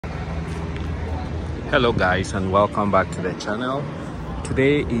Hello guys, and welcome back to the channel.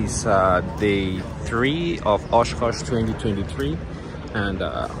 Today is day 3 of Oshkosh 2023, and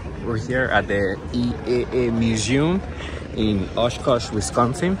we're here at the EAA Museum in Oshkosh,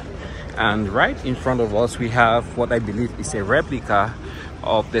 Wisconsin. And right in front of us we have what I believe is a replica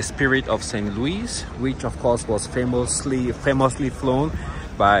of the Spirit of St. Louis, which of course was famously flown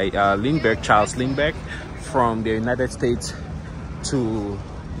by Charles Lindbergh, from the United States to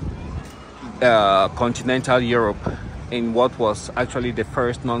continental Europe in what was actually the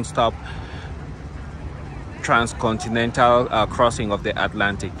first non-stop transcontinental crossing of the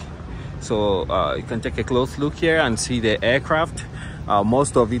Atlantic. So you can take a close look here and see the aircraft.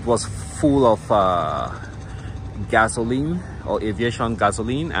 Most of it was full of gasoline or aviation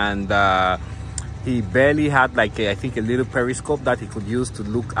gasoline, and he barely had I think a little periscope that he could use to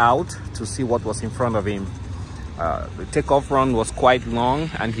look out to see what was in front of him. The takeoff run was quite long,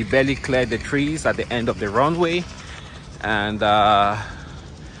 and he barely cleared the trees at the end of the runway. And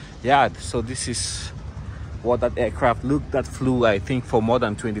yeah, so this is what that aircraft looked. That flew, I think, for more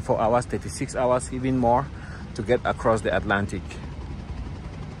than 24 hours, 36 hours, even more, to get across the Atlantic.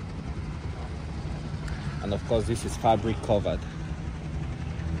 And of course, this is fabric covered.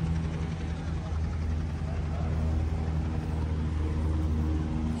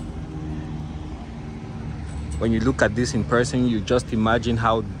 When you look at this in person, you just imagine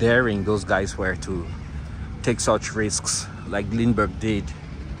how daring those guys were to take such risks like Lindbergh did.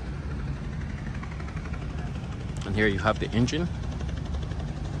 And here you have the engine.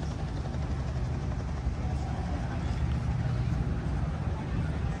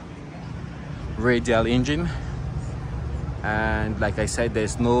 Radial engine. And like I said,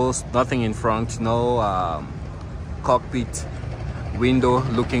 there's nothing in front, no cockpit window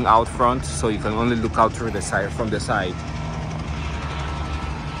looking out front, so you can only look out through the side, from the side.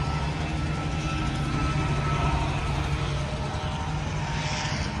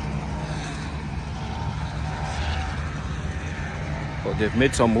 But they've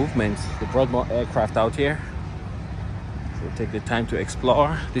made some movements. They brought more aircraft out here, so take the time to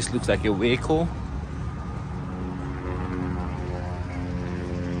explore. This looks like a vehicle.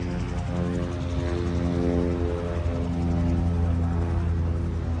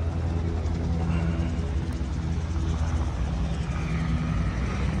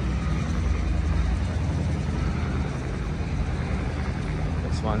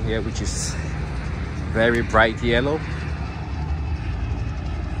 One here which is very bright yellow.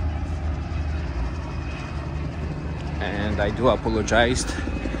 And I do apologize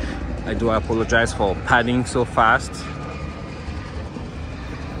for padding so fast.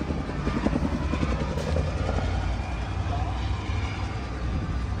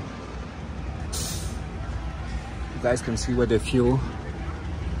 You guys can see where the fuel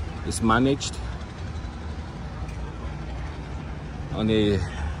is managed. On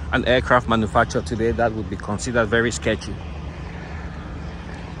an aircraft manufactured today, that would be considered very sketchy.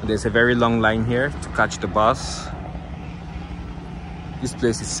 There's a very long line here to catch the bus. This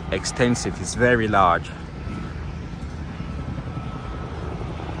place is extensive, it's very large.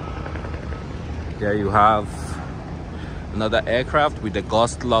 There you have another aircraft with the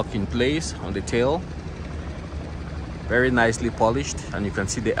gust lock in place on the tail. Very nicely polished, and you can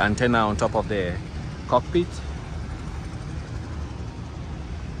see the antenna on top of the cockpit.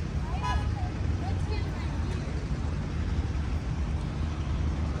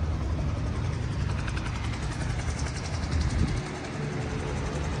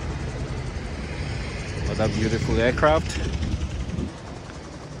 Another beautiful aircraft,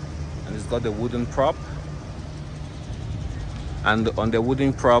 and it's got the wooden prop, and on the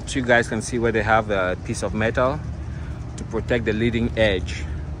wooden props you guys can see where they have a piece of metal to protect the leading edge.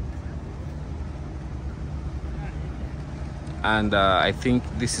 And I think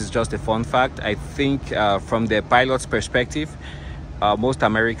this is just a fun fact. I think from the pilot's perspective, most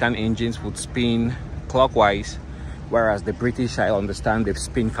American engines would spin clockwise, whereas the British, I understand, they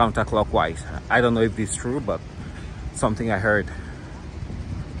spin counterclockwise. I don't know if this is true, but something I heard.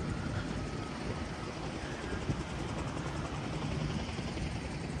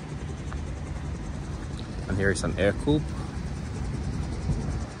 And here is an air coupe.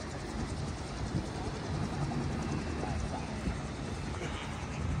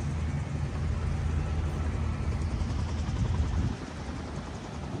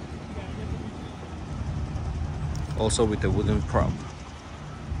 Also with a wooden prop,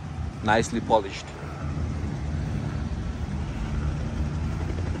 nicely polished.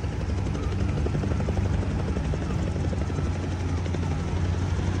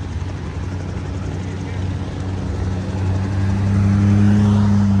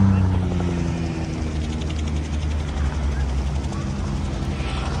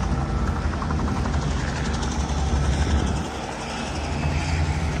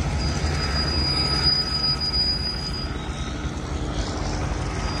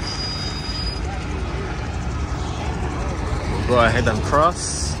 go ahead and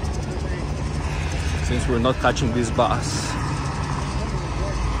cross since we're not catching this bus.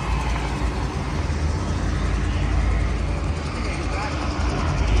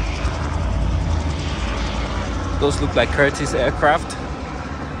 Those look like Curtiss aircraft.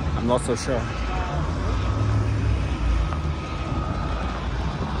 I'm not so sure.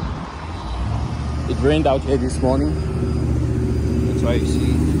 It rained out here this morning. That's why you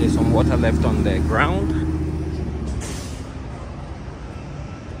see there's some water left on the ground.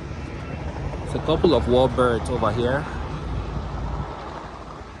 There's a couple of warbirds over here.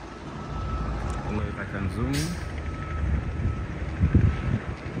 I don't know if I can zoom in.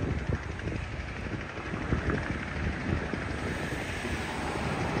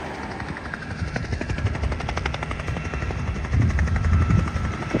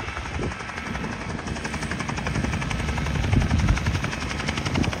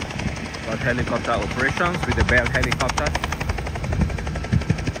 Helicopter operations with the Bell helicopter.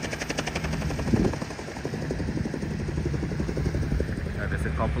 There's a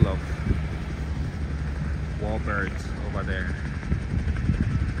couple of warbirds over there.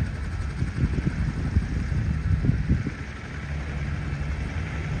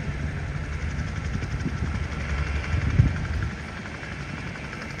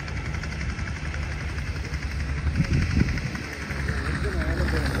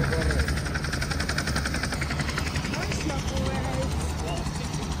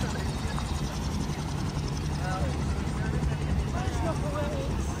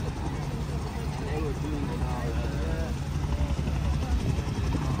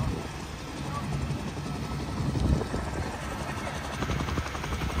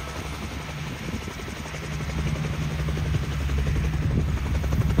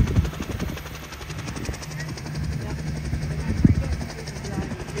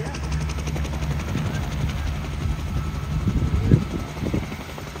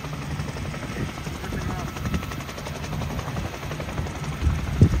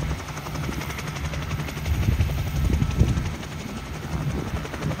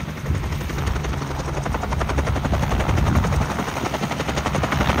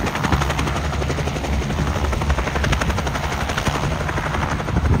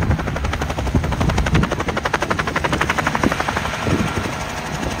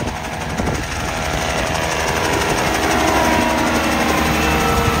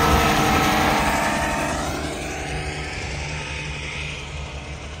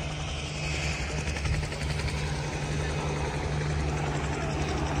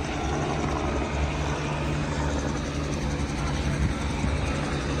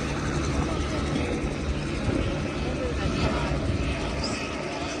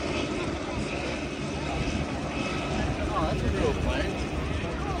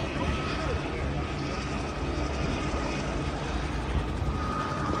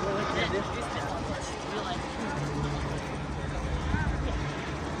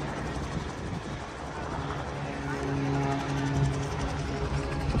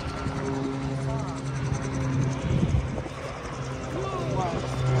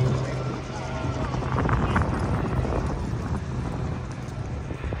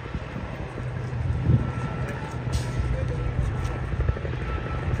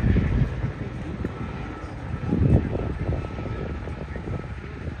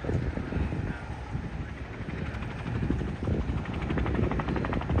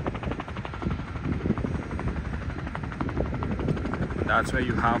 That's where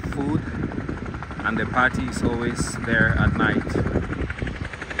you have food, and the party is always there at night.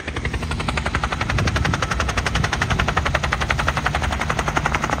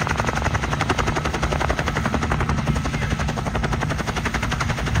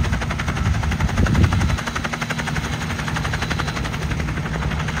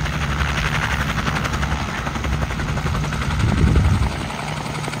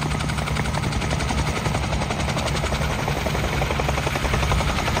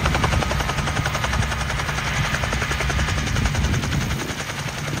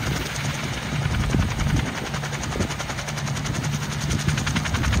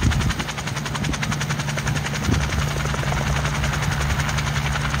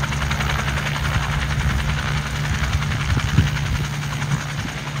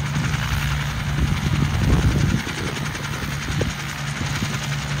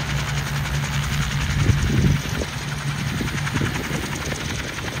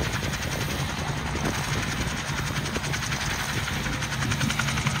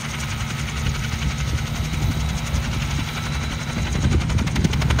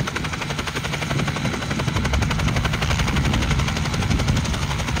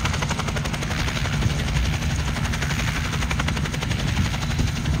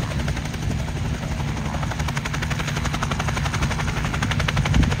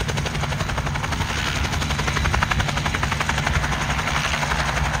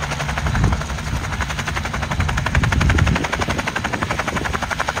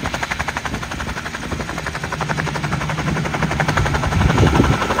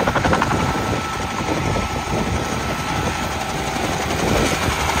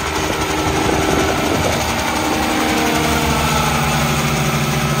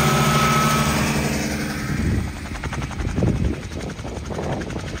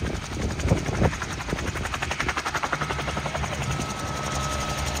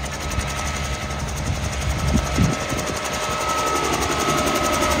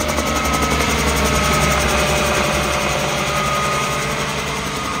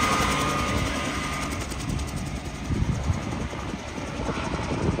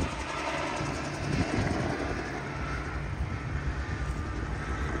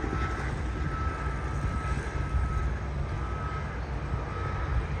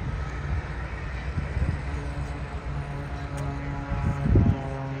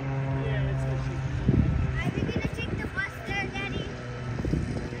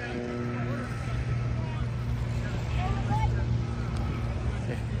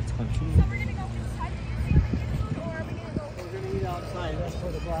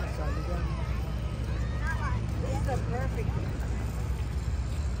 Here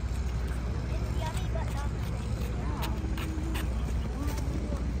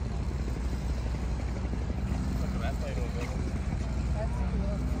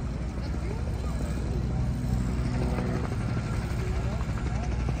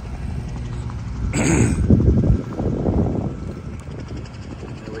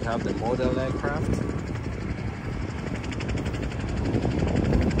we have the model aircraft.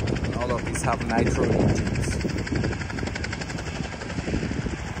 All of these have nitro engines.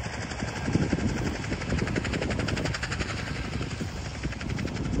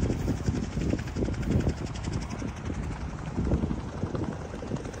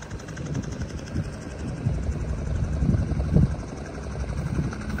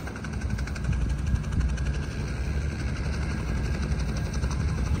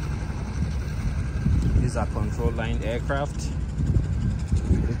 These are control line aircraft.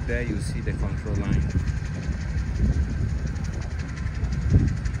 If you look there, you see the control line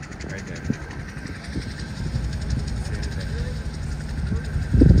right there. See it there.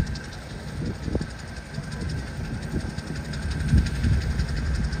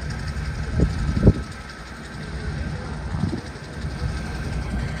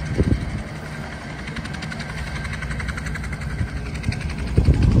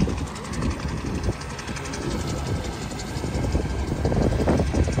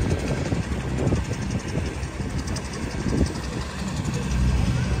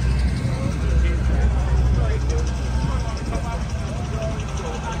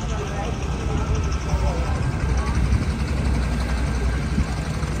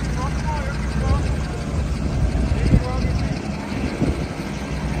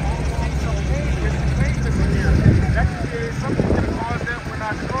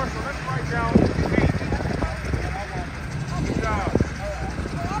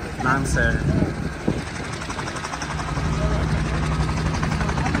 Answer.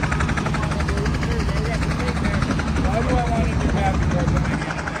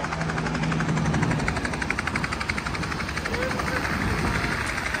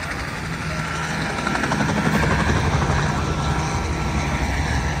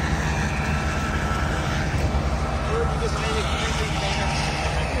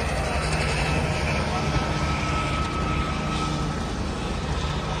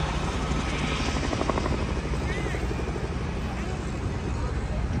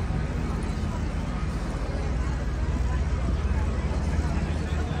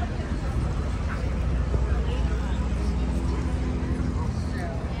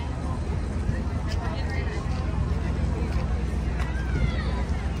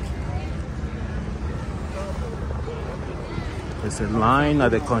 There's a line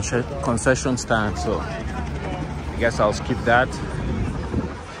at the concession stand, so I guess I'll skip that.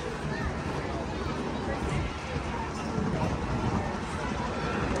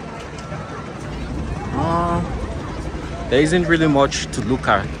 There isn't really much to look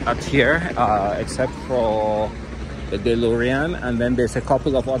at here, except for the DeLorean, and then there's a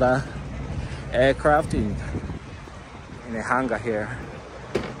couple of other aircraft in a hangar here.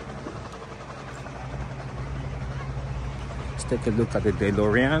 Let's take a look at the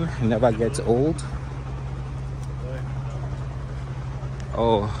DeLorean. It never gets old.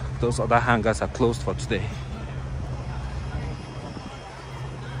 Oh, those other hangars are closed for today.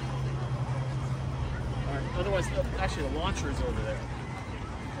 Otherwise, actually, the launcher is over there.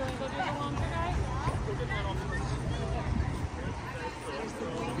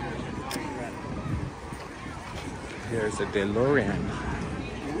 Here's a DeLorean.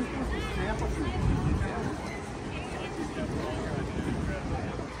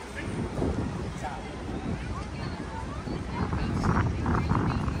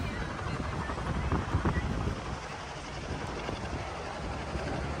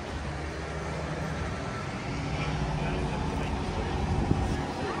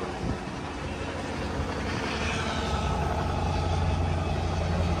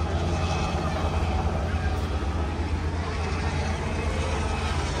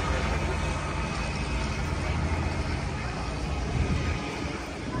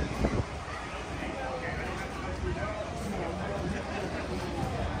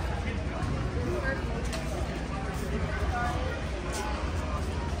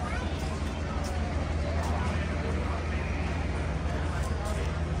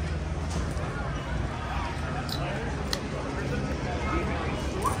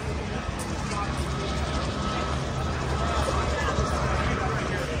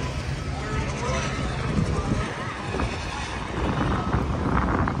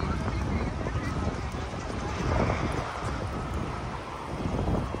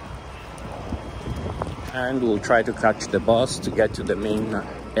 and we'll try to catch the bus to get to the main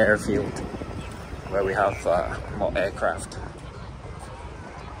airfield where we have more aircraft.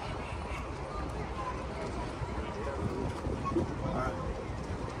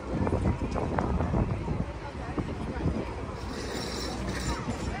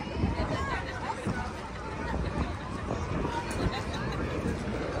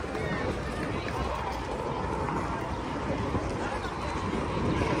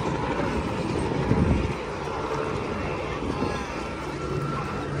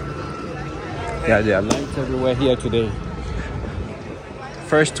 Yeah, there are lines everywhere here today.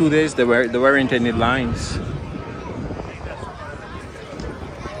 First 2 days there weren't any lines.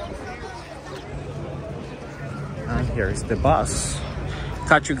 And here's the bus.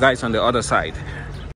 Catch you guys on the other side.